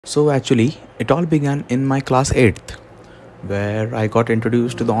So actually, it all began in my class 8th, where I got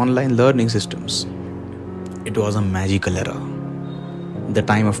introduced to the online learning systems. It was a magical era. The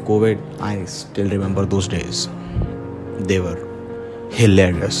time of COVID, I still remember those days. They were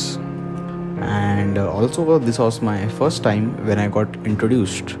hilarious. And also, this was my first time when I got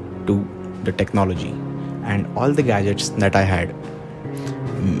introduced to the technology and all the gadgets that I had.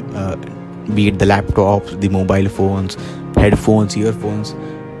 Be it the laptops, the mobile phones, headphones, earphones,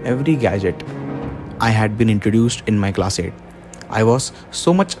 every gadget I had been introduced in my class 8. I was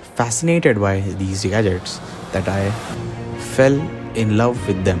so much fascinated by these gadgets that I fell in love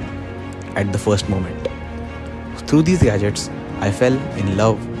with them at the first moment. Through these gadgets, I fell in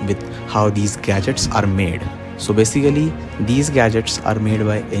love with how these gadgets are made. So basically, these gadgets are made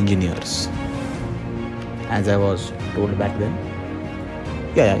by engineers, as I was told back then.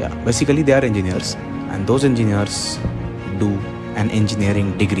 Yeah. Basically, they are engineers, and those engineers do an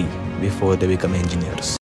engineering degree before they become engineers.